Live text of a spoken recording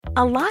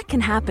A lot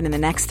can happen in the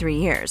next 3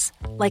 years.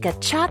 Like a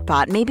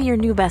chatbot may be your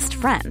new best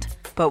friend.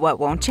 But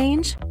what won't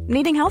change?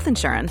 Needing health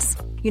insurance.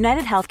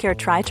 United Healthcare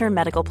Tri-Term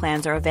Medical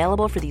Plans are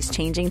available for these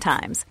changing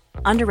times.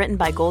 Underwritten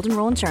by Golden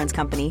Rule Insurance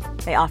Company,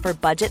 they offer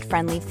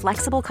budget-friendly,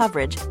 flexible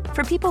coverage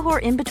for people who are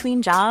in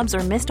between jobs or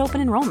missed open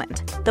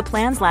enrollment. The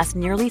plans last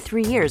nearly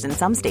 3 years in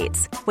some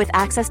states, with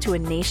access to a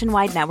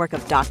nationwide network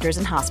of doctors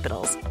and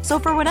hospitals. So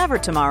for whatever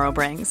tomorrow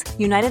brings,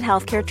 United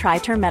Healthcare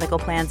Tri-Term Medical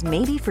Plans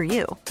may be for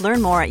you.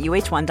 Learn more at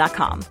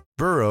uh1.com.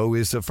 Burrow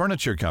is a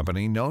furniture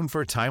company known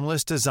for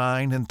timeless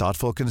design and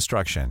thoughtful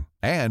construction,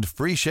 and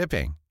free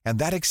shipping, and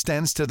that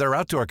extends to their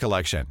outdoor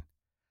collection.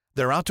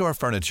 Their outdoor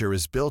furniture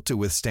is built to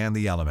withstand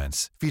the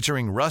elements,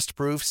 featuring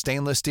rust-proof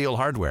stainless steel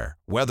hardware,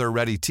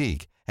 weather-ready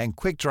teak, and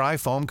quick-dry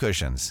foam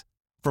cushions.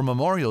 For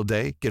Memorial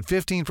Day, get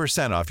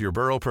 15% off your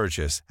Burrow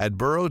purchase at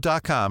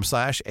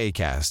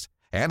burrow.com/ACAST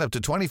and up to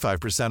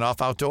 25%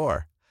 off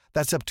outdoor.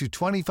 That's up to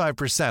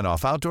 25%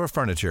 off outdoor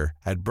furniture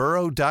at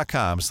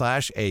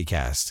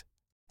burrow.com/ACAST.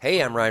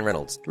 Hey, I'm Ryan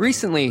Reynolds.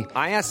 Recently,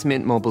 I asked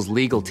Mint Mobile's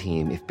legal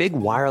team if big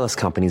wireless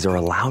companies are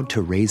allowed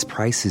to raise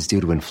prices due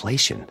to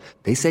inflation.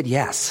 They said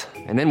yes.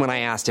 And then when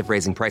I asked if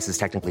raising prices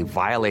technically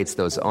violates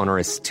those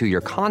onerous 2-year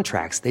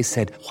contracts, they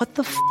said, "What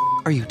the f***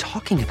 are you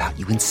talking about,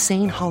 you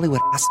insane Hollywood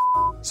ass?"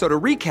 So to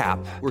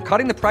recap, we're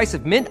cutting the price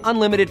of Mint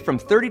Unlimited from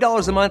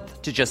 $30 a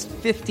month to just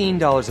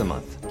 $15 a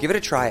month. Give it a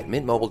try at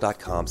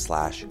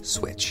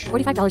mintmobile.com/switch.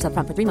 $45 up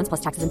front for 3 months plus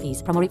taxes and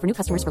fees. Promo rate for new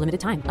customers for limited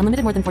time.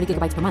 Unlimited more than 40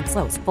 gigabytes per month.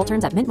 Slows full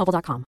terms at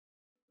mintmobile.com.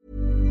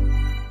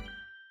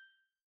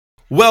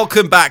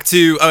 Welcome back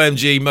to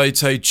OMG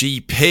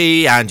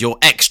MotoGP and your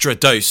extra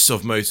dose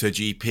of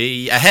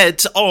MotoGP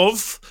ahead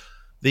of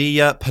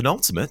the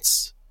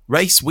penultimate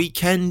race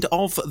weekend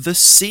of the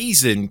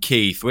season,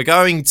 Keith. We're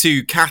going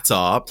to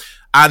Qatar,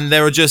 and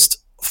there are just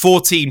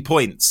 14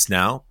 points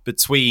now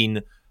between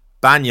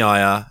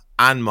Bagnaia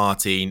and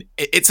Martin.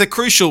 It's a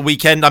crucial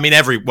weekend. I mean,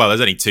 there's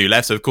only 2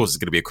 left, so of course it's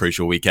going to be a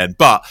crucial weekend,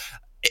 but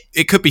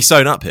it could be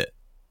sewn up here.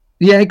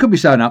 Yeah, it could be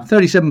sewn up.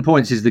 37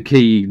 points is the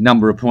key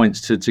number of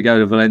points to go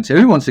to Valencia.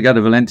 Who wants to go to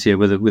Valencia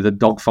with a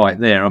dogfight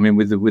there? I mean,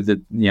 with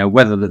the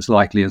weather that's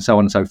likely and so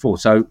on and so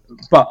forth. So,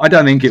 but I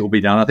don't think it will be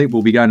done. I think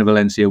we'll be going to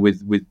Valencia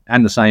with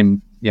and the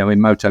same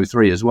in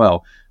Moto3 as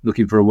well,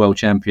 looking for a world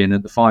champion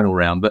at the final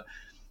round. But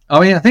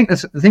I mean, I think the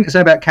thing to say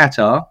about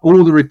Qatar,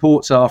 all the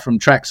reports are from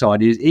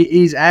trackside is it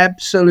is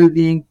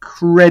absolutely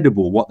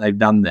incredible what they've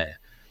done there.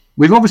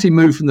 We've obviously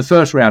moved from the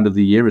first round of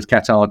the year, as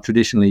Qatar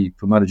traditionally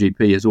for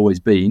MotoGP has always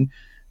been,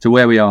 to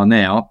where we are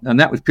now, and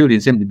that was purely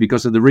and simply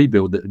because of the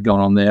rebuild that had gone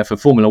on there for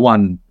Formula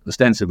One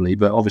ostensibly,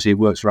 but obviously it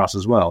works for us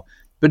as well.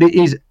 But it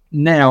is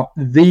now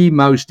the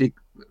most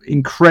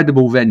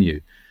incredible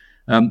venue.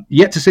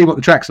 Yet to see what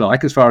the track's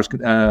like as far as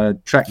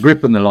track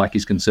grip and the like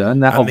is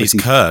concerned. That and obviously,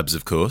 these curbs,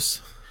 of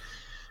course.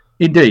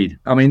 Indeed.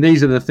 I mean,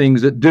 these are the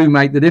things that do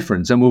make the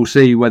difference, and we'll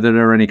see whether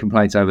there are any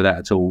complaints over that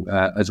at all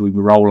as we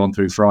roll on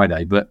through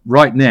Friday. But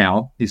right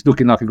now, it's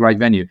looking like a great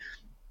venue.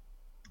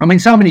 I mean,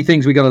 so many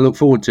things we've got to look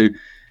forward to.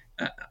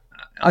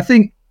 I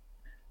think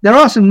there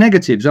are some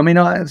negatives. I mean,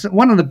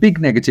 one of the big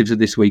negatives of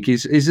this week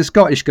is the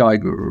Scottish guy,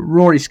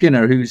 Rory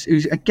Skinner, who's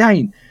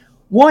again,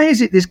 why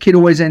is it this kid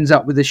always ends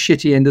up with the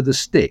shitty end of the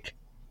stick?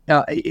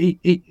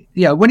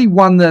 When he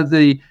won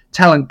the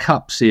Talent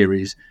Cup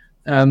series,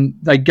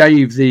 they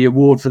gave the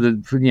award for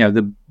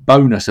the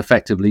bonus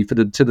effectively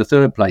to the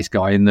third place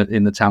guy in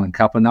the Talent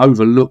Cup and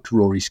overlooked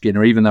Rory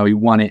Skinner, even though he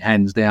won it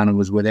hands down and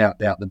was without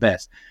doubt the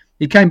best.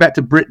 He came back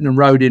to Britain and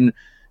rode in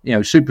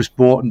Super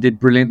Sport and did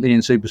brilliantly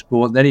in Super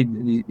Sport.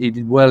 Then he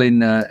did well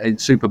in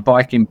Super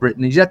Bike in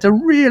Britain. He's had to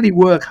really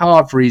work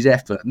hard for his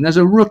effort. And as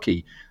a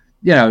rookie,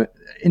 in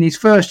his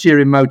first year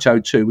in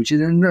Moto2, which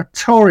is a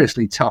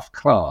notoriously tough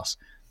class,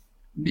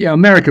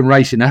 American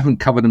racing haven't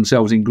covered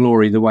themselves in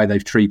glory the way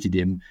they've treated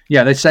him.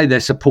 Yeah, they say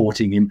they're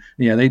supporting him.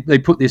 They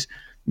put this.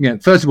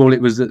 First of all,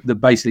 it was that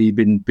basically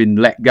he'd been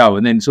let go,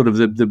 and then sort of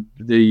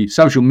the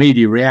social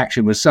media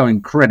reaction was so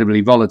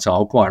incredibly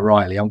volatile. Quite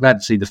rightly, I'm glad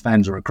to see the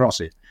fans are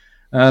across it.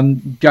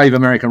 Gave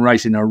American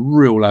racing a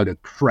real load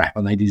of crap,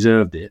 and they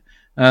deserved it.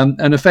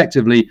 And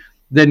effectively,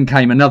 then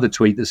came another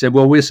tweet that said,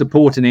 "Well, we're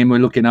supporting him, we're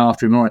looking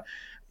after him." All right.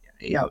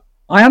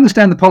 I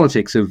understand the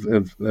politics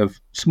of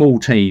small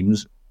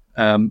teams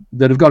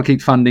that have got to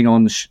keep funding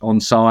on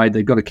side.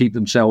 They've got to keep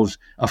themselves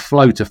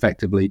afloat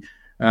effectively.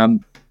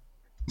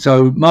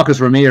 So Marcus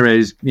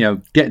Ramirez,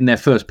 getting their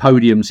first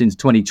podium since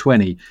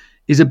 2020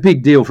 is a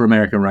big deal for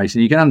American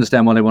racing. You can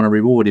understand why they want to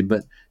reward him,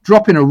 but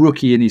dropping a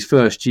rookie in his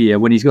first year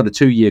when he's got a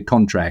 2-year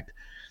contract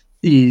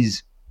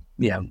is,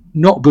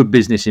 not good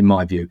business in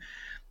my view.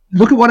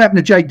 Look at what happened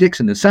to Jake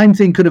Dixon. The same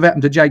thing could have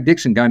happened to Jake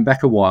Dixon going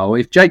back a while.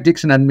 If Jake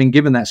Dixon hadn't been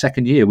given that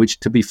second year,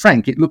 which, to be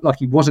frank, it looked like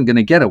he wasn't going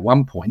to get at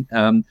one point.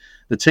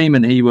 The team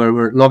and he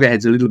were at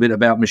loggerheads a little bit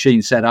about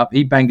machine setup.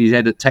 He banged his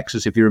head at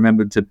Texas, if you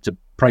remember, to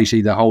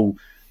precede the whole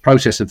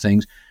process of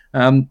things.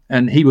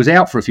 and he was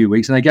out for a few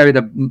weeks, and they gave it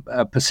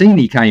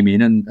Passini came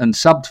in and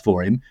subbed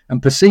for him,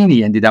 and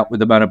Passini ended up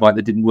with a motorbike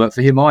that didn't work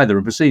for him either,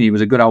 and Passini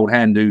was a good old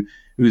hand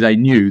who they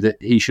knew that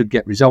he should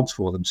get results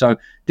for them. So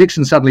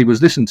Dixon suddenly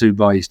was listened to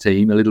by his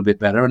team a little bit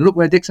better, and look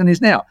where Dixon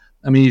is now.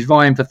 I mean, he's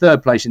vying for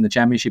third place in the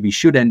championship. He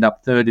should end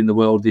up third in the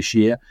world this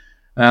year.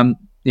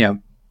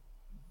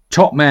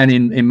 Top man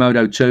in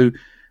Moto 2.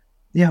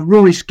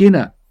 Rory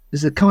Skinner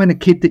is the kind of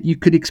kid that you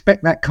could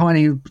expect, that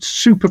kind of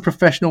super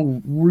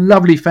professional,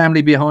 lovely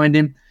family behind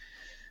him.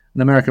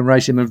 And American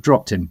Racing have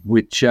dropped him,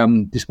 which,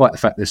 despite the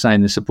fact they're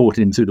saying they're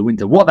supporting him through the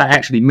winter, what that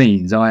actually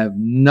means, I have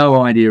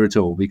no idea at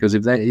all. Because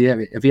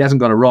if he hasn't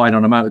got a ride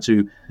on a Moto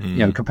 2,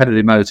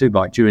 competitive Moto 2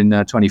 bike during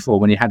 24,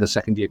 when he had a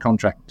second-year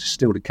contract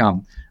still to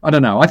come, I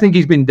don't know. I think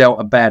he's been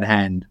dealt a bad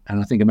hand, and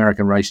I think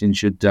American Racing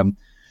should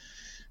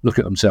look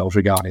at themselves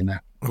regarding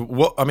that.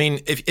 What I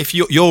mean, if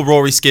you're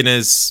Rory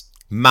Skinner's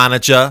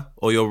manager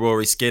or you're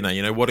Rory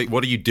Skinner, what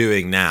are you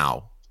doing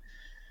now?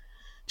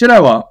 Do you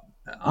know what?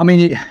 I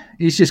mean,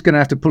 he's just going to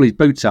have to pull his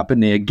boots up,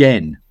 isn't he,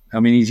 again? I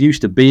mean, he's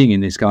used to being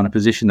in this kind of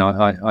position,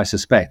 I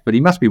suspect. But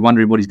he must be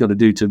wondering what he's got to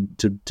do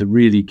to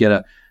really get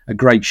a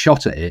great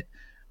shot at it.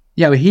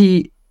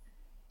 Is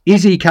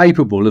he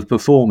capable of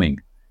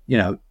performing,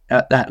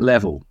 at that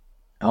level?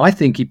 I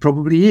think he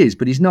probably is,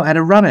 but he's not had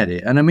a run at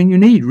it. And, I mean, you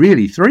need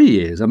really 3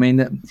 years. I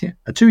mean,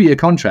 a 2-year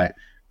contract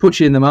puts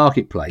you in the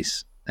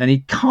marketplace, and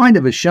he kind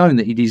of has shown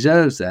that he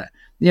deserves that.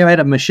 He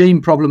had a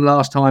machine problem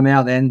last time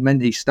out, then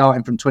meant he's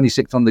starting from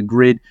 26th on the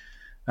grid.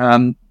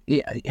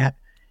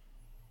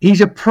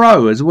 He's a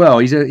pro as well.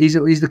 He's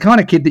the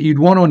kind of kid that you'd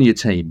want on your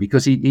team,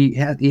 because he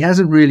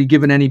hasn't really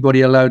given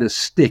anybody a load of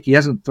stick. He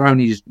hasn't thrown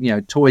his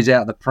toys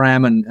out the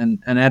pram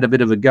and had a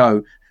bit of a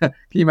go. Can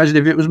you imagine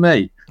if it was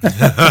me?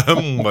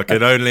 I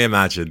can only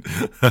imagine.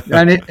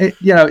 And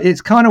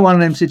it's kind of one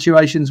of them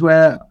situations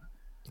where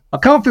I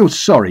can't feel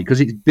sorry, because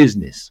it's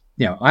business.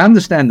 I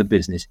understand the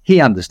business.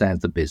 He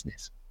understands the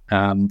business.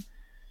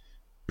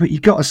 But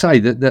you've got to say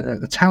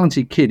that a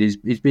talented kid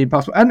is being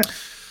passed. And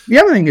the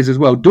other thing is as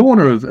well,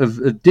 Dorna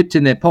have dipped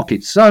in their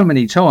pockets so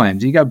many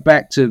times. You go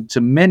back to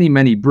many,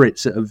 many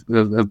Brits that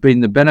have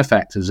been the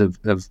benefactors of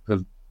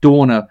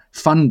Dorna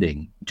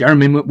funding.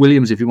 Jeremy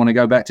McWilliams, if you want to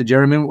go back to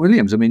Jeremy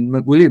McWilliams. I mean,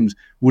 McWilliams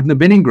wouldn't have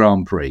been in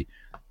Grand Prix,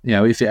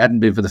 if it hadn't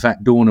been for the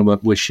fact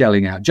Dorna were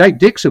shelling out. Jake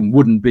Dixon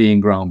wouldn't be in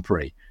Grand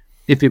Prix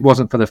if it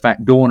wasn't for the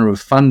fact Dorna have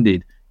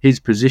funded his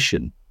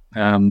position,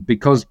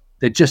 because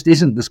there just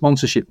isn't the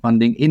sponsorship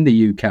funding in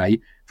the UK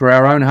for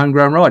our own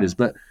homegrown riders.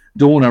 But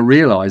Dorna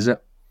realise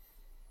that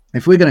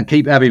if we're going to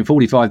keep having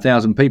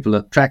 45,000 people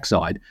at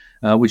trackside,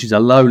 which is a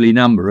lowly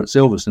number at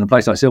Silverstone, a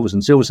place like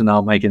Silverstone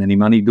aren't making any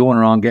money.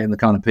 Dorna aren't getting the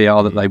kind of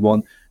PR that they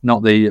want,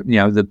 not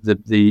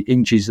the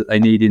inches that they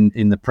need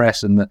in the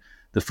press and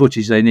the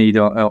footage they need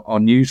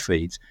on news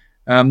feeds.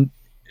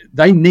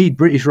 They need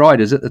British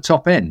riders at the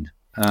top end.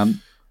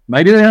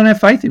 Maybe they don't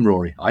have faith in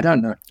Rory. I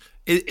don't know.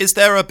 Is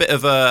there a bit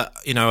of a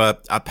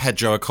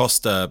Pedro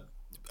Acosta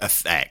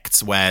effect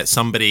where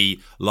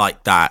somebody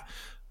like that,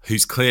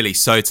 who's clearly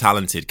so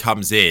talented,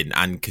 comes in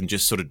and can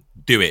just sort of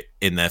do it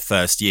in their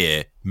first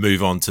year,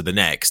 move on to the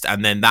next,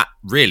 and then that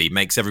really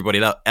makes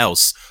everybody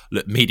else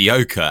look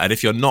mediocre? And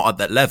if you're not at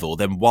that level,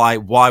 then why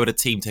would a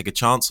team take a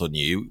chance on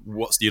you?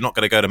 You're not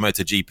going to go to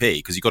MotoGP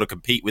because you've got to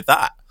compete with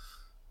that.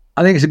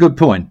 I think it's a good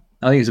point.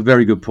 I think it's a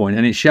very good point,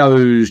 and it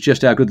shows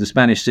just how good the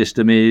Spanish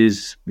system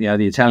is, the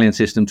Italian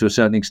system to a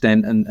certain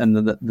extent, and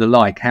the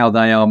like, how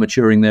they are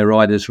maturing their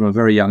riders from a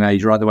very young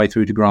age right the way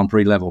through to Grand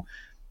Prix level.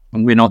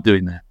 And we're not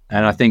doing that.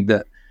 And I think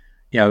that,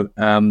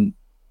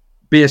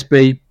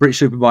 BSB,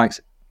 British Superbikes,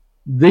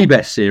 the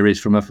best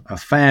series from a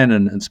fan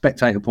and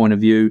spectator point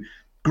of view,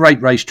 great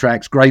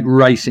racetracks, great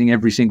racing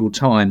every single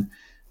time.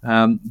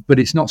 But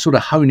it's not sort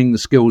of honing the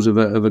skills of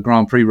a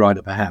Grand Prix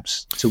rider,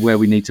 perhaps, to where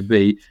we need to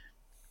be.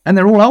 And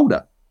they're all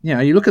older.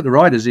 You look at the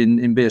riders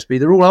in BSB,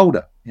 they're all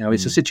older.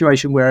 It's a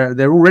situation where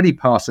they're already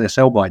past their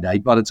sell-by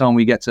date by the time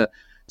we get to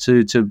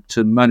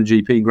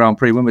MotoGP and Grand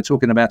Prix. When we're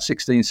talking about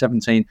 16,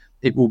 17,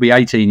 it will be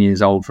 18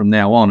 years old from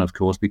now on, of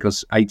course,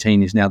 because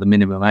 18 is now the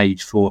minimum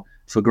age for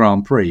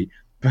Grand Prix.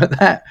 But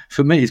that,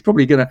 for me, is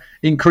probably going to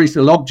increase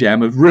the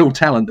logjam of real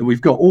talent that we've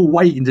got all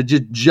waiting to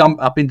just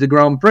jump up into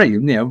Grand Prix.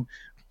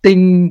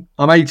 Ding,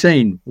 I'm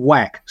 18,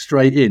 whack,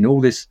 straight in. All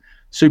this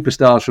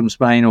superstars from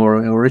Spain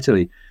or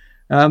Italy.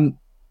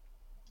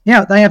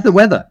 They have the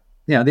weather.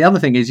 The other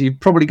thing is you've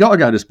probably got to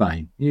go to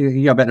Spain.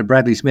 You go back to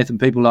Bradley Smith and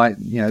people like,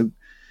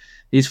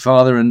 his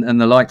father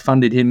and the like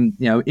funded him,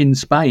 in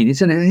Spain.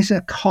 It's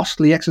a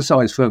costly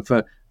exercise for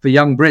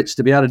young Brits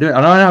to be able to do it.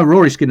 And I know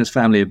Rory Skinner's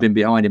family have been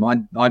behind him.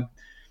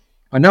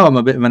 I know I'm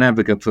a bit of an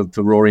advocate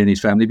for Rory and his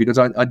family because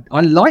I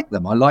like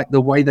them. I like the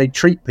way they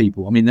treat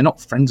people. I mean, they're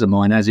not friends of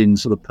mine, as in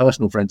sort of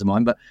personal friends of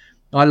mine, but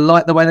I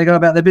like the way they go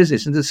about their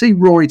business. And to see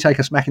Rory take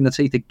a smack in the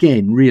teeth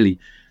again, really.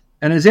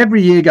 And as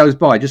every year goes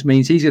by, it just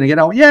means he's going to get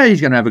he's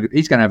going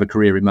to have a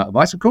career in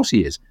motorbikes. Of course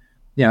he is.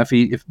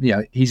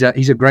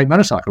 He's a great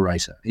motorcycle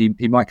racer.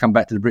 He might come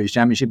back to the British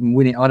Championship and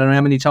win it. I don't know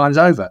how many times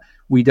over.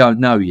 We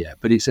don't know yet.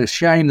 But it's a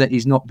shame that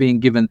he's not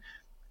being given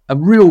a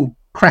real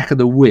crack of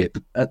the whip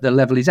at the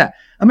level he's at.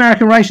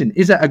 American Racing,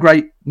 is that a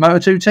great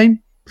Moto2 team?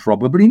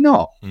 Probably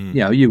not.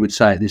 You would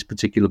say at this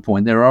particular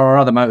point, there are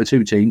other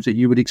Moto2 teams that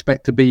you would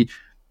expect to be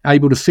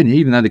able to finish,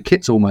 even though the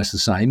kit's almost the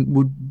same,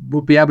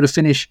 would be able to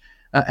finish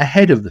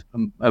ahead of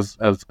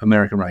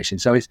American Racing.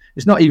 So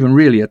it's not even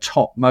really a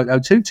top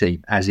Moto2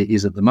 team as it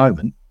is at the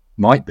moment.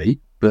 Might be,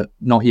 but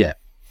not yet.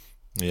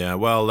 Yeah,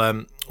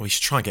 well, we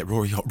should try and get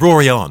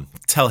Rory on.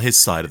 Tell his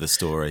side of the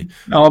story.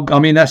 No, I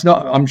mean, that's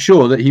not. I'm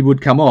sure that he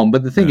would come on,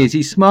 but the thing is,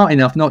 he's smart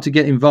enough not to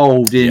get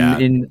involved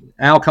in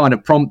our kind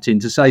of prompting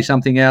to say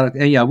something out.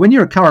 When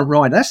you're a current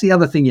rider, that's the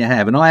other thing you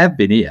have, and I have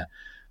been here.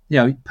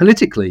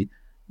 Politically,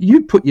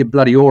 you put your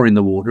bloody oar in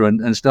the water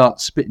and start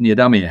spitting your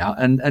dummy out,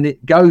 and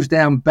it goes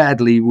down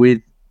badly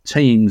with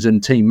teams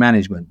and team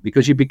management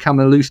because you become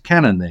a loose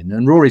cannon then.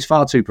 And Rory's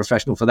far too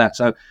professional for that.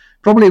 So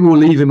probably we'll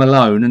leave him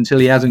alone until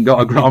he hasn't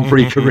got a Grand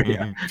Prix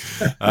career.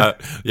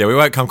 We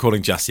won't come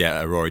calling just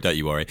yet, Rory, don't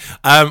you worry.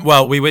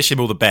 Well, we wish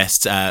him all the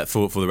best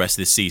for the rest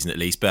of this season at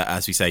least. But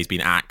as we say, he's been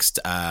axed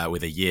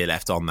with a year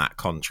left on that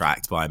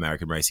contract by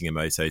American Racing and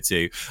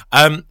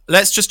Moto2.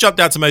 Let's just jump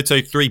down to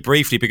Moto3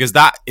 briefly because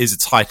that is a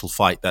title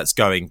fight that's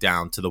going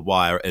down to the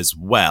wire as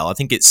well. I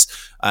think it's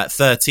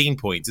 13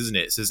 points, isn't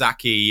it?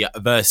 Sasaki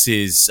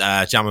versus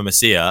Jama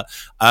Masia.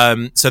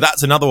 So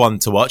that's another one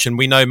to watch. And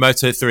we know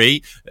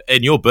Moto3,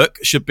 in your book,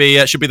 should be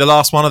the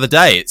last one of the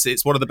day.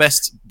 It's one of the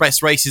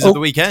best races of the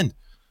weekend.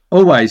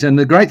 Always, and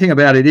the great thing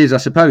about it is, I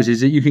suppose, is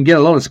that you can get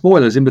a lot of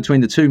spoilers in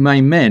between the two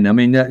main men. I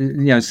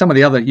mean, some of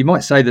the other, you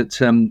might say that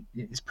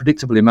it's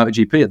predictable in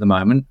MotoGP at the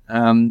moment,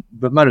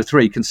 but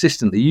Moto3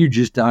 consistently, you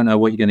just don't know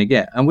what you're going to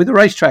get. And with a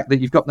racetrack that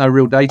you've got no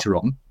real data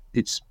on,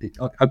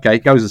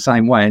 it goes the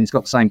same way and it's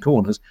got the same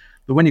corners.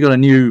 But when you've got a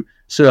new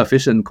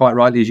surface, and quite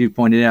rightly, as you've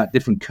pointed out,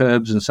 different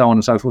curbs and so on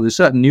and so forth, there's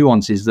certain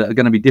nuances that are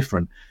going to be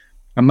different.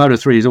 And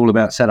Moto3 is all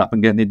about setup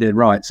and getting it dead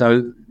right.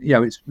 So,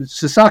 it's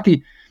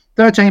Sasaki,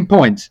 13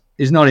 points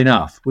is not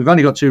enough. We've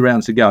only got 2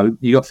 rounds to go.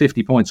 You got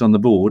 50 points on the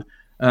board.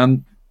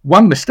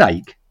 One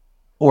mistake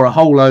or a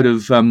whole load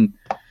of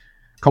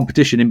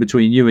competition in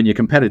between you and your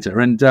competitor,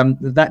 and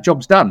that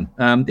job's done.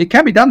 It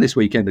can be done this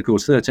weekend, of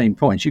course, 13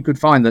 points. You could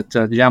find that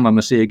Jaume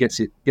Masia gets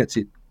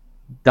it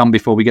done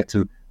before we get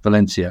to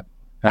Valencia.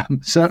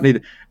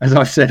 Certainly, as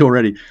I've said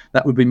already,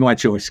 that would be my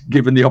choice,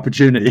 given the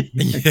opportunity.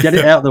 Get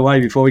it out of the way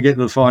before we get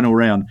to the final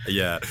round.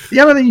 Yeah. The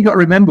other thing you've got to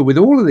remember with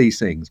all of these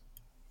things,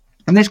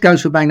 and this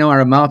goes for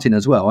Bagnaia and Martin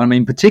as well, I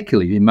mean,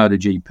 particularly in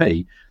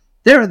MotoGP,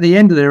 they're at the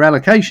end of their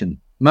allocation,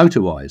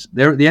 motor-wise.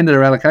 They're at the end of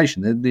their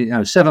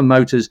allocation. 7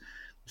 motors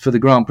for the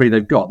Grand Prix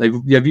they've got.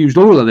 They've used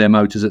all of their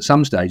motors at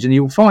some stage, and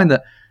you'll find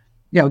that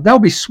they'll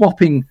be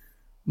swapping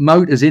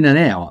motors in and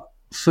out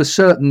for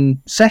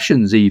certain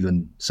sessions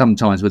even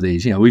sometimes with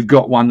these. We've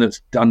got one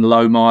that's done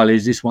low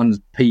mileage, this one's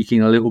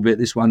peaking a little bit,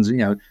 this one's,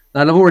 they'll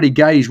have already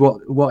gauged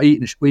what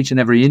each and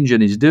every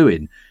engine is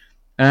doing.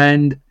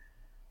 And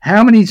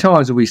how many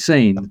times have we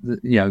seen,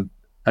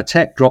 a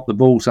tech drop the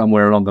ball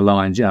somewhere along the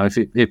lines?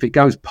 If it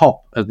goes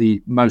pop at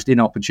the most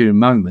inopportune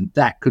moment,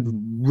 that could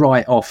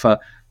write off a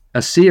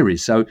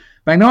series. So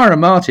Bagnaia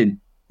and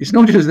Martin, it's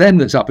not just them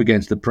that's up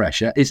against the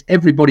pressure, it's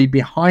everybody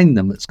behind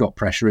them that's got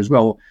pressure as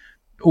well.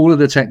 All of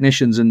the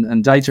technicians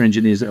and data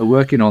engineers that are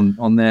working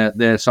on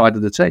their side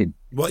of the team.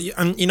 Well,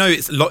 and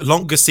it's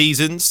longer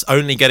seasons,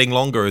 only getting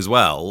longer as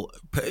well.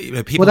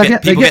 People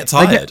get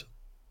tired.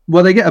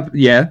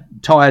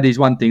 Tired is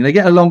one thing. They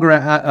get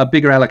a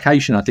bigger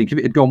allocation. I think if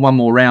it had gone one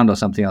more round or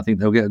something, I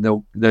think they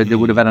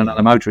would have had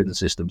another motor in the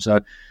system. So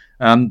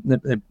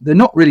they're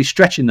not really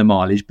stretching the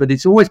mileage, but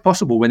it's always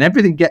possible when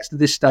everything gets to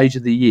this stage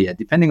of the year,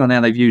 depending on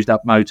how they've used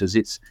up motors,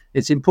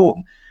 it's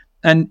important.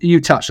 And you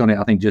touched on it,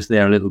 I think, just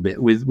there a little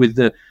bit with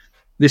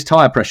this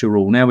tyre pressure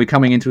rule. Now we're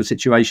coming into a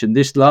situation,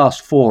 this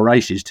last 4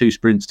 races, 2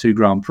 sprints, 2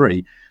 Grand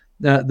Prix,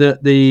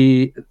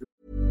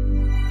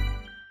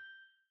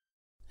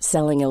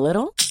 Selling a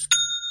little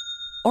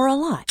or a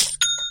lot?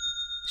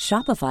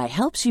 Shopify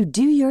helps you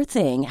do your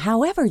thing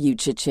however you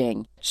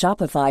cha-ching.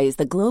 Shopify is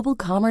the global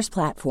commerce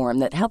platform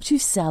that helps you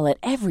sell at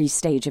every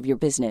stage of your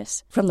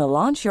business. From the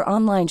launch your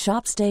online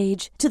shop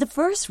stage to the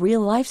first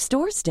real-life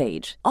store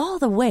stage, all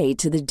the way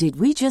to the did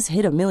we just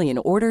hit a million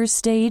orders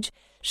stage.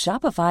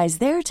 Shopify is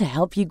there to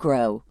help you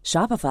grow.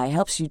 Shopify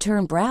helps you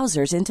turn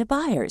browsers into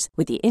buyers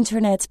with the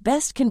internet's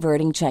best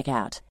converting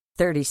checkout.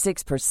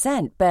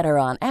 36% better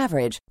on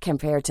average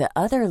compared to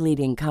other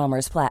leading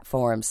commerce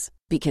platforms.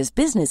 Because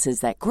businesses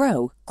that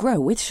grow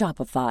with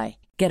Shopify.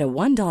 Get a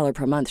 $1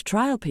 per month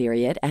trial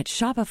period at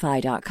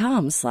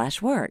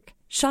shopify.com/work.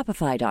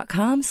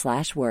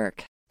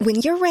 Shopify.com/work. When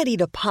you're ready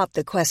to pop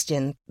the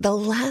question, the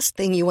last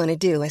thing you want to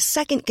do is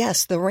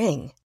second-guess the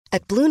ring.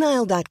 At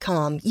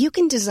BlueNile.com, you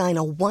can design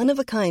a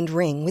one-of-a-kind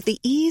ring with the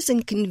ease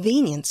and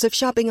convenience of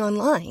shopping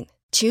online.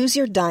 Choose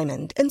your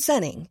diamond and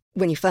setting.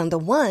 When you find the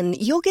one,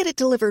 you'll get it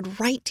delivered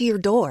right to your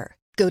door.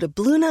 Go to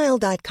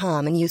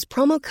BlueNile.com and use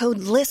promo code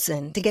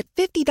LISTEN to get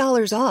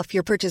 $50 off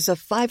your purchase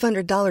of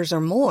 $500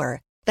 or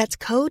more. That's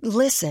code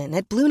LISTEN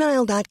at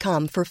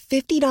BlueNile.com for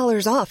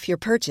 $50 off your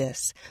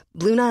purchase.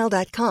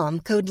 BlueNile.com,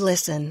 code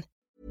LISTEN.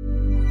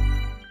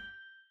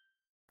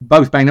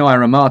 both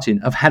Bagnaia and Martin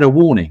have had a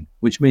warning,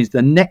 which means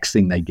the next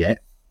thing they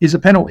get is a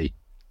penalty,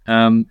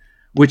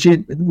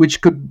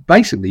 which could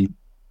basically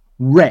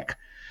wreck.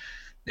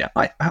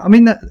 I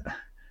mean,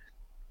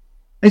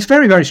 it's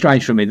very, very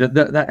strange for me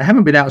that I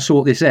haven't been able to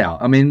sort this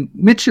out. I mean,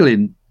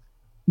 Michelin,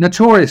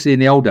 notoriously in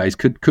the old days,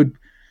 could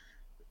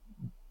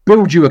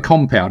build you a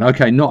compound.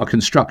 Okay, not a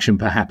construction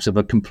perhaps of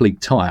a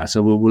complete tyre,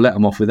 so we'll let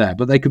them off with that.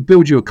 But they could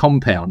build you a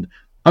compound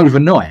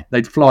overnight.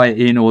 They'd fly it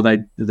in, or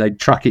they'd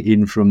truck it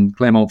in from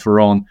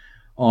Clermont-Ferrand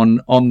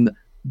on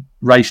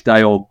race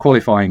day or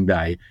qualifying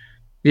day.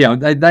 You know,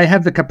 they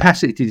have the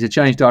capacity to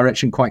change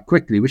direction quite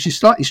quickly, which is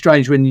slightly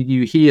strange when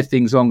you hear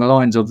things along the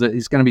lines of that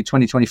it's going to be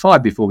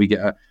 2025 before we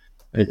get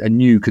a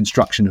new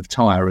construction of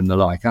tyre and the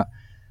like.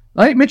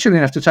 I think Michelin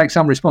have to take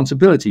some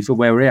responsibility for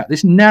where we're at.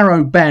 This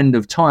narrow band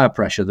of tyre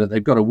pressure that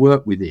they've got to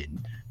work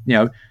within, you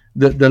know,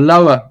 the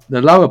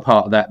lower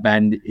part of that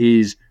band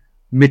is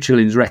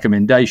Michelin's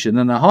recommendation,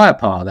 and the higher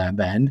part of that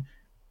band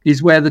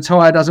is where the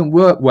tyre doesn't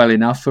work well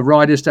enough for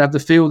riders to have the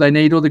feel they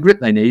need or the grip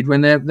they need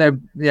when they're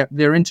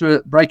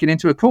breaking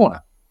into a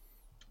corner.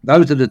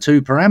 Those are the two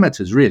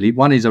parameters, really.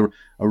 One is a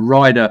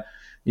rider,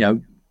 you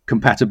know,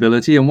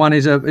 compatibility, and one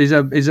is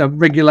a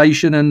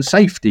regulation and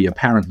safety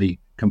apparently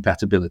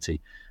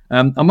compatibility.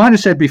 I might have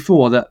said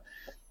before that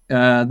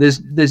there's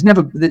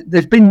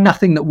been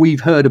nothing that we've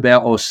heard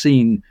about or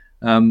seen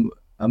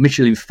a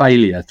Michelin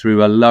failure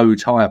through a low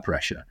tyre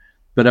pressure.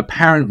 But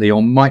apparently,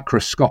 on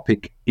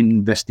microscopic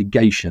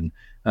investigation,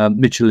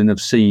 Michelin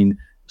have seen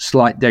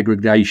slight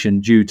degradation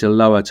due to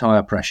lower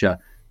tyre pressure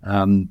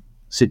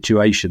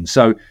situations.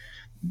 So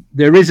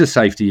there is a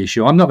safety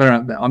issue. I'm not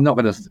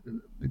going to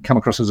come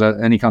across as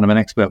any kind of an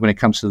expert when it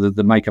comes to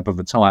the makeup of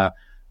a tyre.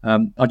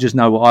 I just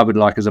know what I would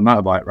like as a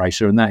motorbike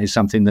racer, and that is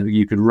something that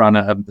you could run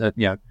at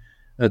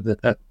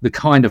the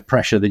kind of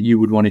pressure that you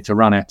would want it to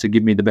run at to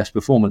give me the best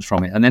performance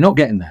from it. And they're not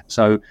getting that.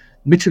 So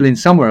Michelin,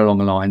 somewhere along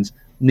the lines,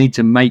 need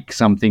to make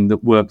something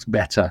that works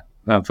better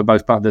for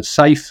both parties, that's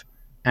safe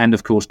and,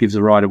 of course, gives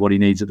the rider what he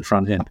needs at the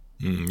front end.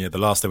 The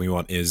last thing we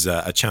want is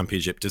a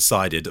championship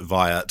decided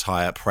via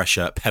tyre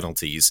pressure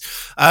penalties.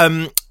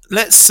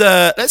 Let's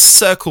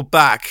circle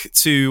back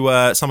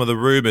to some of the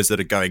rumours that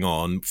are going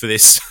on for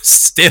this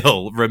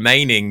still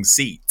remaining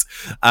seat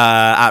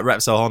at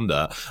Repsol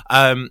Honda.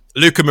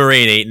 Luca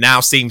Marini now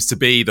seems to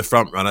be the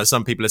front runner.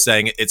 Some people are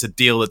saying it's a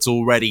deal that's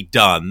already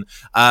done.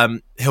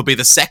 He'll be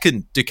the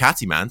second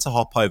Ducati man to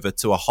hop over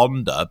to a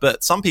Honda,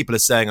 but some people are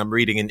saying, I'm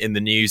reading in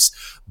the news,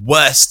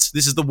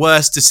 this is the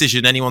worst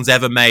decision anyone's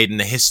ever made in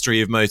the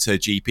history of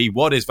MotoGP.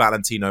 What is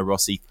Valentino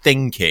Rossi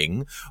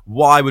thinking?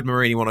 Why would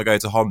Marini want to go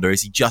to Honda?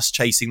 Is he just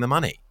chasing the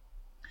money?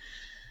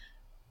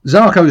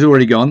 Zarco's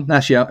already gone.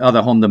 That's your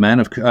other Honda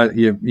man,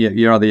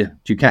 your other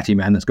Ducati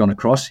man that's gone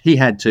across. He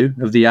had to,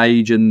 of the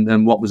age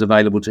and what was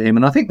available to him.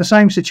 And I think the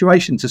same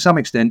situation to some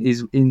extent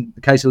is in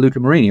the case of Luca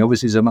Marini.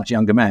 Obviously, he's a much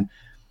younger man.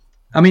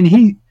 I mean,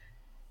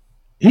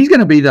 he's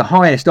going to be the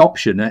highest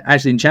option,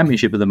 as in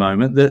Championship at the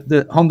moment,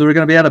 that Honda are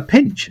going to be able to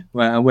pinch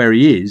where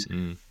he is.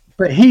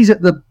 But he's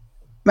at the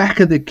back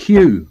of the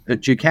queue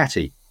at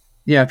Ducati.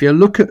 Yeah, if you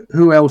look at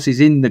who else is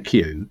in the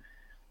queue,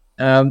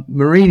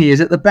 Marini is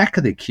at the back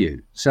of the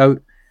queue. So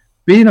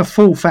being a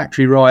full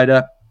factory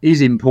rider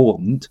is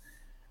important.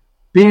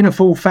 Being a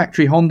full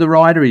factory Honda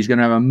rider, he's going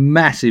to have a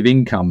massive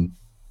income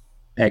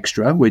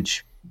extra,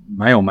 which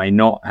may or may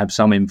not have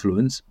some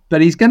influence.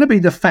 But he's going to be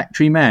the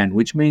factory man,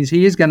 which means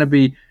he is going to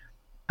be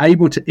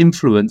able to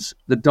influence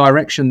the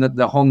direction that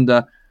the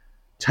Honda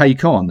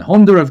take on.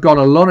 Honda have got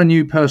a lot of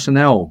new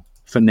personnel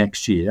for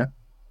next year,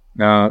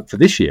 for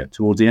this year,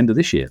 towards the end of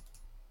this year.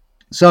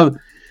 So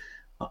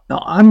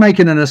I'm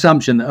making an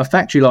assumption that a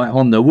factory like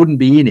Honda wouldn't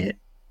be in it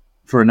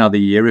for another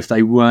year if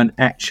they weren't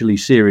actually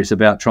serious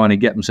about trying to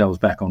get themselves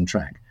back on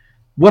track.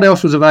 What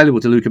else was available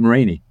to Luca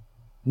Marini?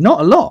 Not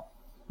a lot.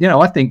 You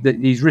know, I think that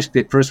he's risked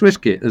it for a Swiss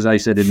kit, as they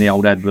said in the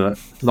old advert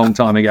a long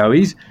time ago.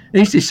 He's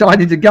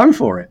decided to go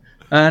for it.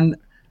 And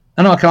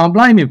I can't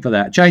blame him for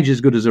that. Change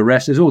is good as a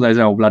rest. There's all those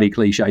old bloody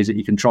cliches that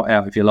you can trot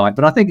out if you like.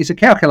 But I think it's a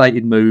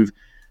calculated move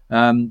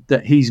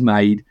that he's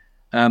made.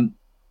 And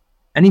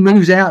he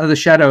moves out of the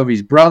shadow of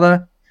his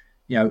brother.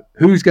 You know,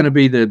 who's going to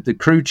be the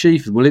crew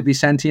chief? Will it be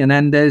Santi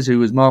Hernandez, who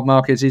was Marc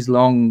Marquez's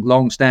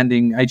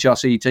long-standing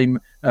HRC team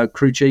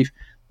crew chief?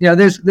 You know,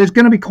 there's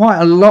going to be quite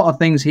a lot of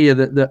things here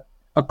that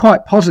are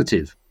quite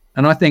positive.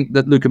 And I think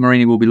that Luca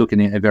Marini will be looking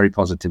at it very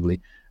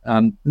positively.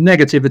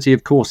 Negativity,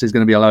 of course, is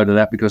going to be a load of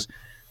that because,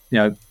 you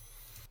know,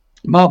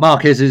 Marc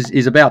Marquez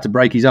is about to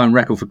break his own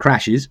record for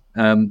crashes.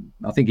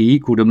 I think he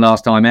equaled him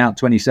last time out,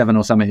 27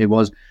 or something it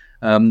was,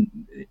 in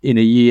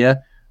a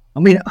year. I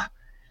mean,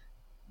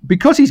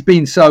 because he's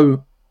been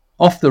so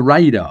off the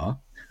radar,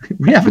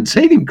 we haven't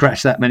seen him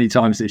crash that many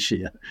times this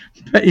year.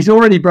 But he's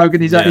already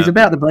broken his own. He's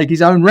about to break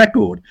his own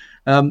record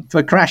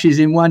for crashes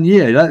in 1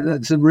 year.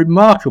 That's a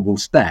remarkable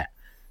stat.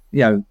 You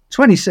know,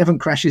 27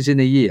 crashes in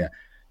a year.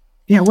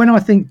 You know, when I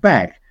think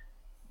back,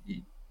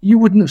 you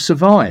wouldn't have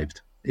survived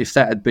if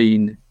that had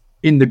been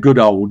in the good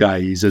old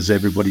days, as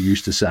everybody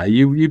used to say.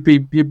 You'd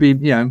be, you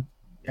know,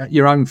 at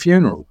your own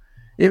funeral.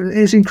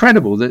 It's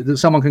incredible that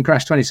someone can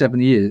crash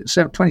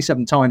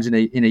 27 times in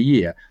a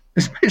year,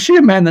 especially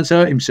a man that's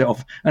hurt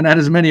himself and had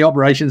as many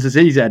operations as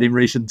he's had in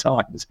recent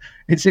times.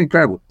 It's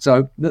incredible.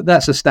 So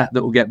that's a stat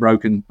that will get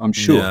broken, I'm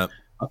sure. Yeah.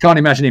 I can't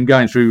imagine him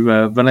going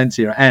through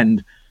Valencia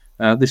and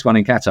this one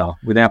in Qatar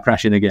without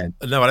crashing again.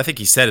 No, and I think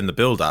he said in the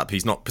build-up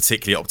he's not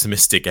particularly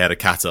optimistic ahead of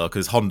Qatar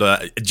because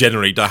Honda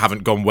generally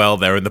haven't gone well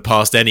there in the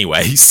past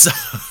anyway. So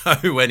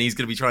when he's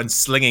going to be trying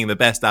slinging the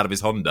best out of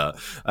his Honda,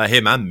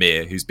 him and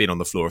Mir, who's been on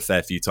the floor a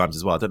fair few times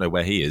as well. I don't know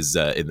where he is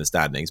in the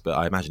standings, but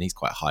I imagine he's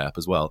quite high up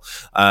as well.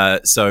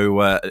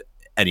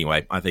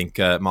 Anyway, I think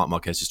Marc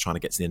Marquez is just trying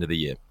to get to the end of the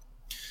year.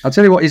 I'll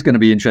tell you what is going to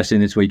be interesting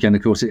this weekend,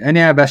 of course.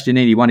 Enea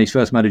Bastianini won his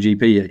first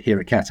MotoGP here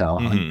at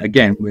Qatar. Mm-hmm.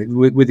 Again,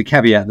 with the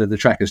caveat that the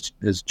track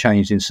has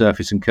changed in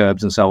surface and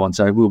curbs and so on,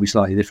 so it will be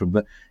slightly different.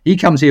 But he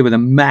comes here with a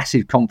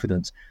massive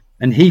confidence,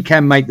 and he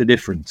can make the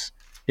difference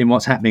in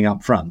what's happening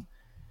up front.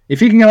 If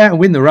he can go out and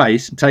win the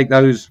race and take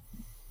those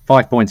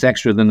 5 points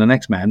extra than the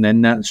next man,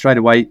 then straight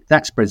away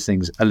that spreads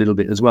things a little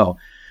bit as well.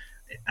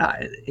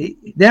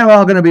 There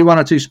are going to be one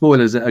or two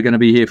spoilers that are going to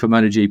be here for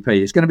MotoGP.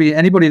 It's going to be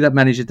anybody that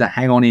manages to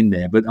hang on in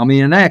there. But I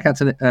mean, Enea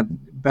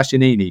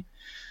Bastianini,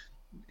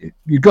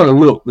 you've got to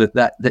look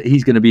that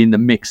he's going to be in the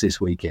mix this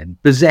weekend.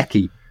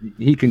 Bezzecchi,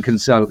 he can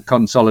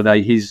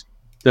consolidate his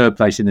third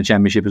place in the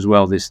championship as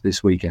well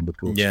this weekend, of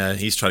course. Yeah,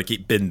 he's trying to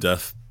keep Binder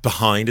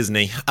behind, isn't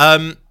he?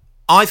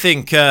 I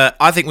think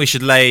we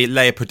should lay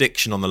a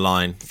prediction on the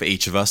line for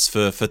each of us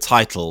for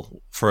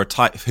title.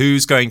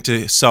 Who's going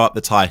to sew up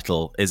the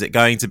title? Is it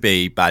going to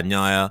be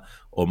Bagnaia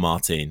or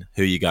Martin?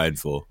 Who are you going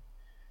for?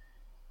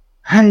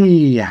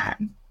 Hey,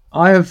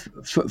 I have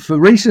for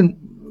recent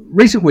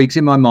weeks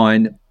in my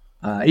mind.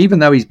 Even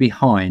though he's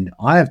behind,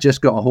 I have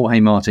just got a Jorge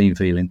Martin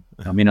feeling.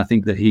 I mean, I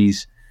think that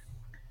he's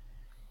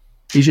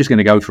just going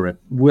to go for it.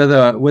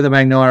 Whether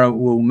Bagnaia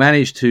will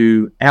manage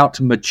to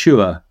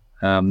out-mature,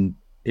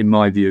 in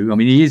my view. I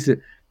mean, he's a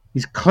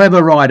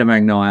clever rider,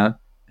 Bagnaia.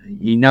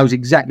 He knows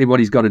exactly what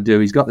he's got to do.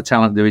 He's got the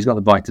talent to do it. He's got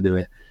the bike to do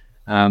it.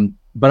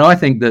 But I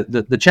think that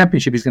the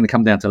championship is going to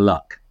come down to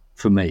luck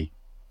for me,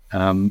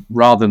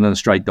 rather than a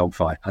straight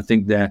dogfight. I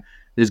think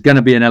there's going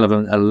to be an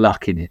element of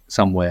luck in it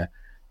somewhere.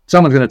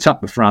 Someone's going to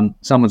tuck the front.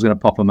 Someone's going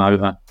to pop them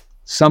over.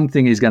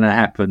 Something is going to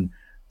happen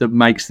that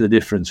makes the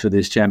difference for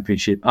this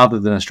championship other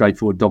than a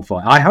straightforward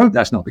dogfight. I hope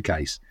that's not the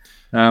case.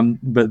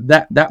 But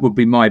that would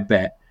be my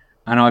bet.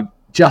 And I've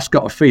just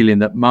got a feeling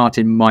that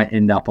Martin might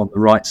end up on the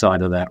right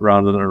side of that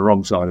rather than the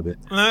wrong side of it.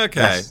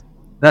 Okay.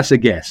 That's a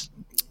guess.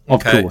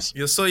 Of course.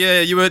 You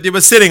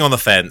were sitting on the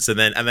fence and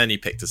then you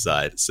picked a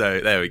side. So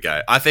there we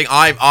go. I think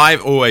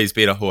I've always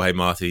been a Jorge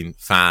Martin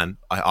fan.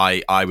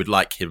 I would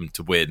like him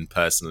to win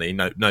personally.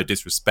 No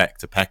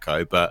disrespect to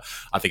Pecco, but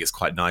I think it's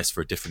quite nice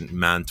for a different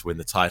man to win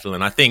the title.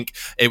 And I think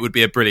it would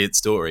be a brilliant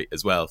story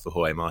as well for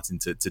Jorge Martin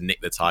to nick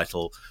the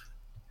title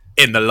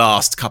in the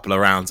last couple of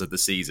rounds of the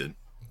season.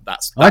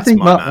 I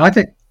think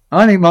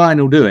Martin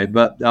will do it,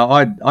 but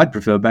I'd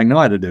prefer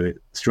Bagnaia to do it.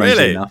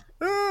 Strangely enough.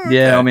 Okay.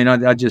 Yeah, I mean, I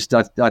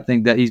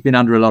think that he's been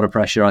under a lot of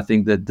pressure. I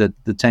think that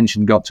the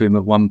tension got to him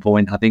at one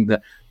point. I think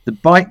that the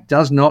bike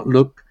does not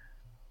look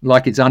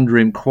like it's under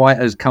him quite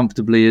as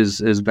comfortably as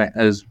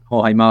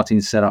Jorge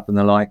Martin's set up and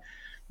the like.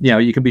 You know,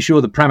 you can be sure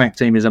the Pramac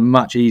team is a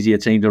much easier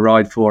team to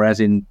ride for, as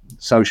in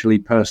socially,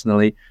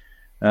 personally.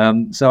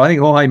 So I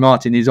think Jorge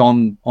Martin is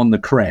on the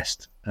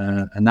crest.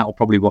 And that will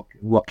probably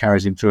what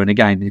carries him through. And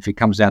again, if it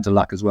comes down to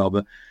luck as well.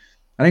 But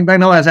I think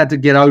Bagnaia has had to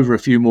get over a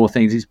few more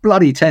things. He's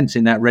bloody tense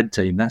in that red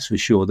team, that's for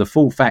sure, the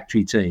full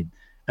factory team.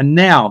 And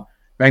now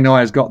Bagnaia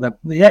has got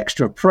the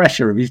extra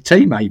pressure of his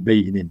teammate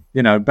beating him.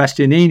 You know,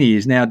 Bastianini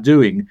is now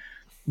doing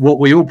what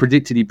we all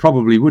predicted he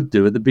probably would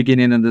do at the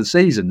beginning of the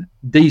season,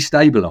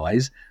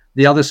 destabilise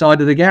the other side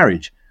of the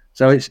garage.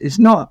 So it's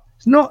not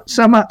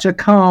so much a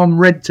calm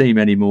red team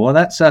anymore.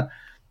 That's a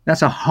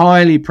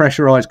highly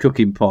pressurised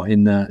cooking pot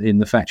in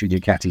the factory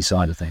Ducati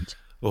side of things.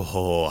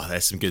 Oh,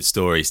 there's some good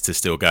stories to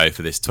still go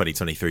for this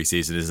 2023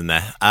 season, isn't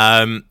there?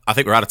 I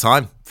think we're out of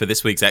time for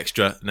this week's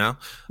Extra now.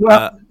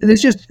 Well,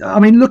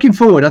 looking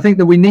forward, I think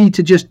that we need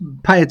to just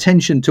pay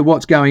attention to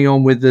what's going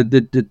on with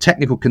the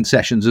technical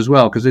concessions as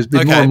well, because there's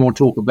been more and more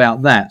talk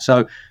about that.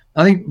 So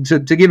I think to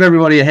give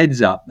everybody a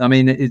heads up, I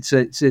mean, it's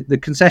the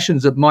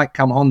concessions that might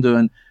come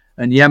Honda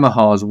and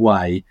Yamaha's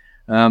way,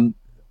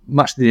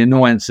 much to the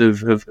annoyance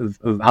of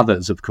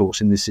others, of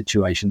course, in this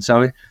situation.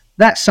 So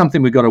that's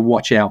something we've got to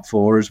watch out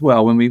for as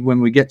well when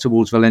we get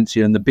towards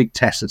Valencia and the big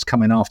test that's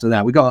coming after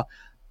that.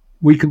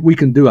 We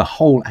can do a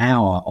whole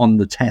hour on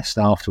the test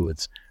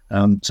afterwards.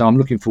 So I'm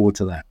looking forward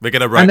to that. We're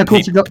going to run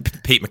Pete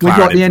McLaren. We've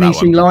got the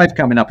NEC Live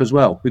coming up as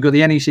well. We've got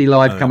the NEC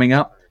Live coming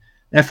up.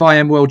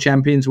 FIM World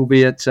Champions will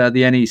be at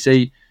the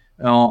NEC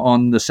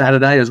on the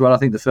Saturday as well. I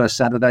think the first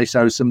Saturday.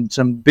 So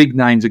some big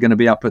names are going to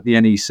be up at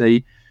the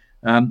NEC.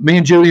 Me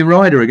and Julian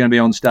Ryder are going to be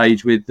on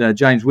stage with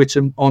James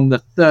Whittam on the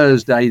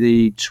Thursday,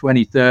 the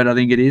 23rd, I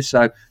think it is.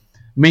 So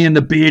me and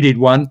the bearded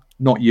one,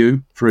 not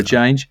you, for a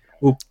change,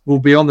 will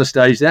be on the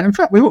stage there. In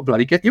fact, we will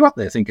bloody get you up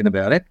there thinking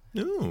about it.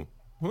 Ooh.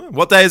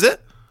 What day is it?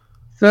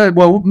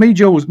 Me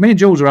and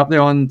Jules are up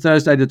there on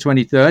Thursday the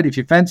 23rd. If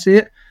you fancy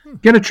it,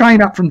 get a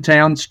train up from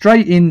town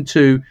straight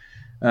into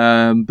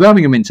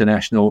Birmingham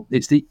International.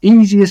 It's the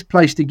easiest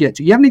place to get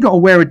to. You haven't got to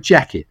wear a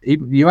jacket.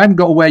 You haven't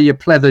got to wear your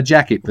pleather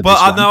jacket for this one.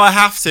 But I know I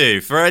have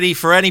to. For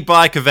any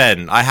bike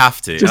event, I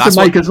have to. Just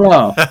to make us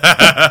laugh.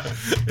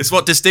 It's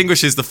what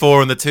distinguishes the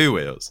 4 and the 2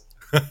 wheels.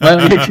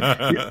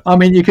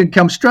 Well, you can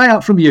come straight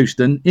up from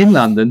Euston in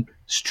London,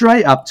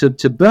 straight up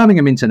to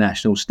Birmingham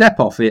International, step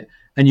off it,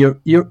 and you're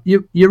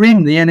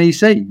in the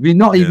NEC. You've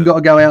not even got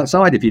to go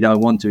outside if you don't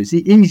want to. It's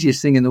the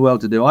easiest thing in the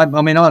world to do. I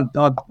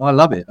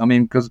love it.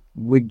 Because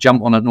we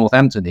jump on at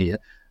Northampton here,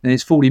 and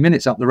it's 40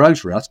 minutes up the road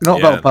for us.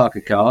 Not got to park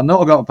a car,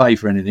 not got to pay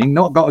for anything,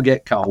 not got to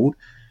get cold,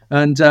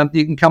 and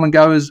you can come and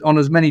go on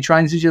as many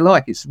trains as you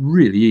like. It's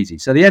really easy.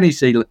 So the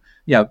NEC,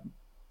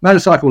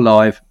 Motorcycle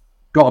Live,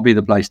 got to be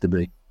the place to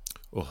be.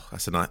 Oh,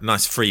 that's a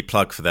nice free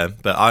plug for them.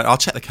 But I'll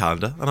check the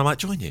calendar and I might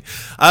join you.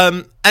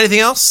 Anything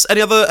else?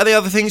 Any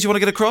other things you want to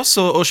get across,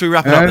 or should we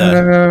wrap it up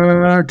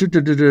there?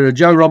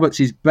 Joe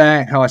Roberts is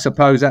back. I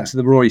suppose that's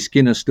the Rory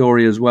Skinner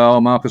story as well.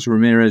 Marcus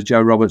Ramirez,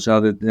 Joe Roberts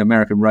are the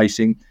American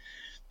racing.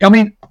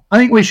 I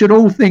think we should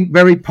all think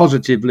very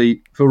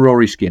positively for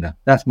Rory Skinner.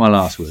 That's my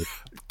last word.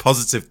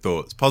 Positive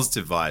thoughts,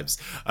 positive vibes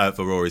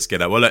for Rory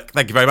Skinner. Well, look,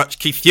 thank you very much,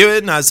 Keith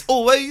Hewen. As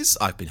always,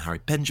 I've been Harry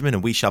Benjamin,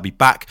 and we shall be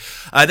back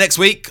next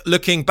week,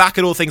 looking back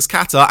at all things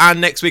Qatar. And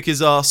next week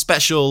is our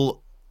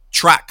special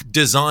track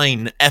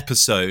design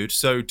episode.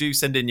 So do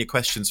send in your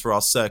questions for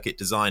our circuit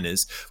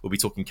designers. We'll be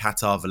talking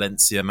Qatar,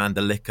 Valencia,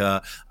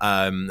 Mandalika,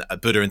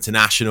 Buddha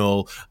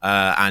International,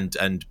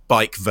 and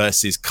bike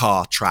versus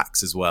car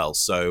tracks as well.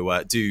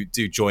 So do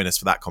join us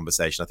for that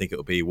conversation. I think it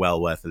will be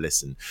well worth a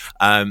listen.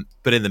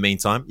 But in the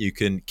meantime, you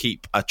can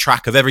keep a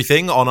track of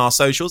everything on our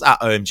socials at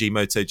OMG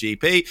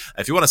MotoGP.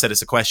 If you want to send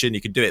us a question,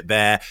 you can do it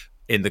there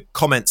in the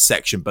comments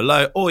section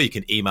below, or you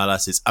can email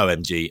us. It's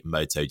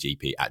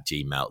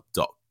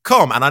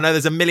omgmotogp@gmail.com. And I know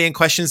there's a million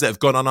questions that have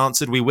gone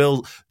unanswered. We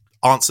will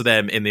answer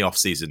them in the off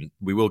season.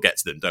 We will get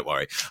to them, don't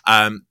worry.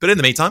 But in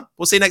the meantime,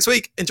 we'll see you next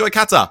week. Enjoy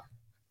Qatar.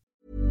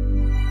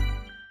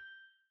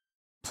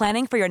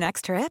 Planning for your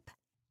next trip?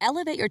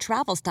 Elevate your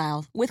travel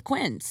style with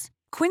Quince.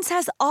 Quince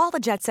has all the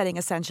jet-setting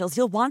essentials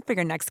you'll want for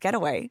your next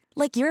getaway,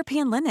 like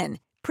European linen,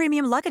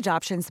 premium luggage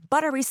options,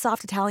 buttery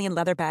soft Italian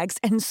leather bags,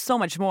 and so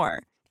much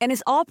more. And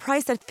is all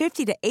priced at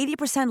 50 to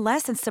 80%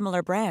 less than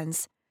similar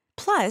brands.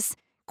 Plus,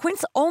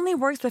 Quince only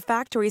works with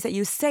factories that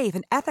use safe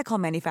and ethical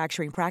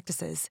manufacturing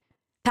practices.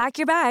 Pack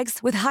your bags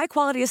with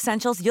high-quality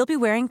essentials you'll be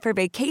wearing for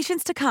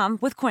vacations to come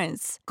with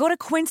Quince. Go to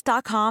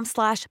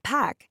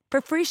quince.com/pack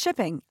for free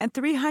shipping and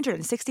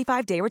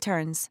 365-day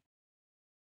returns.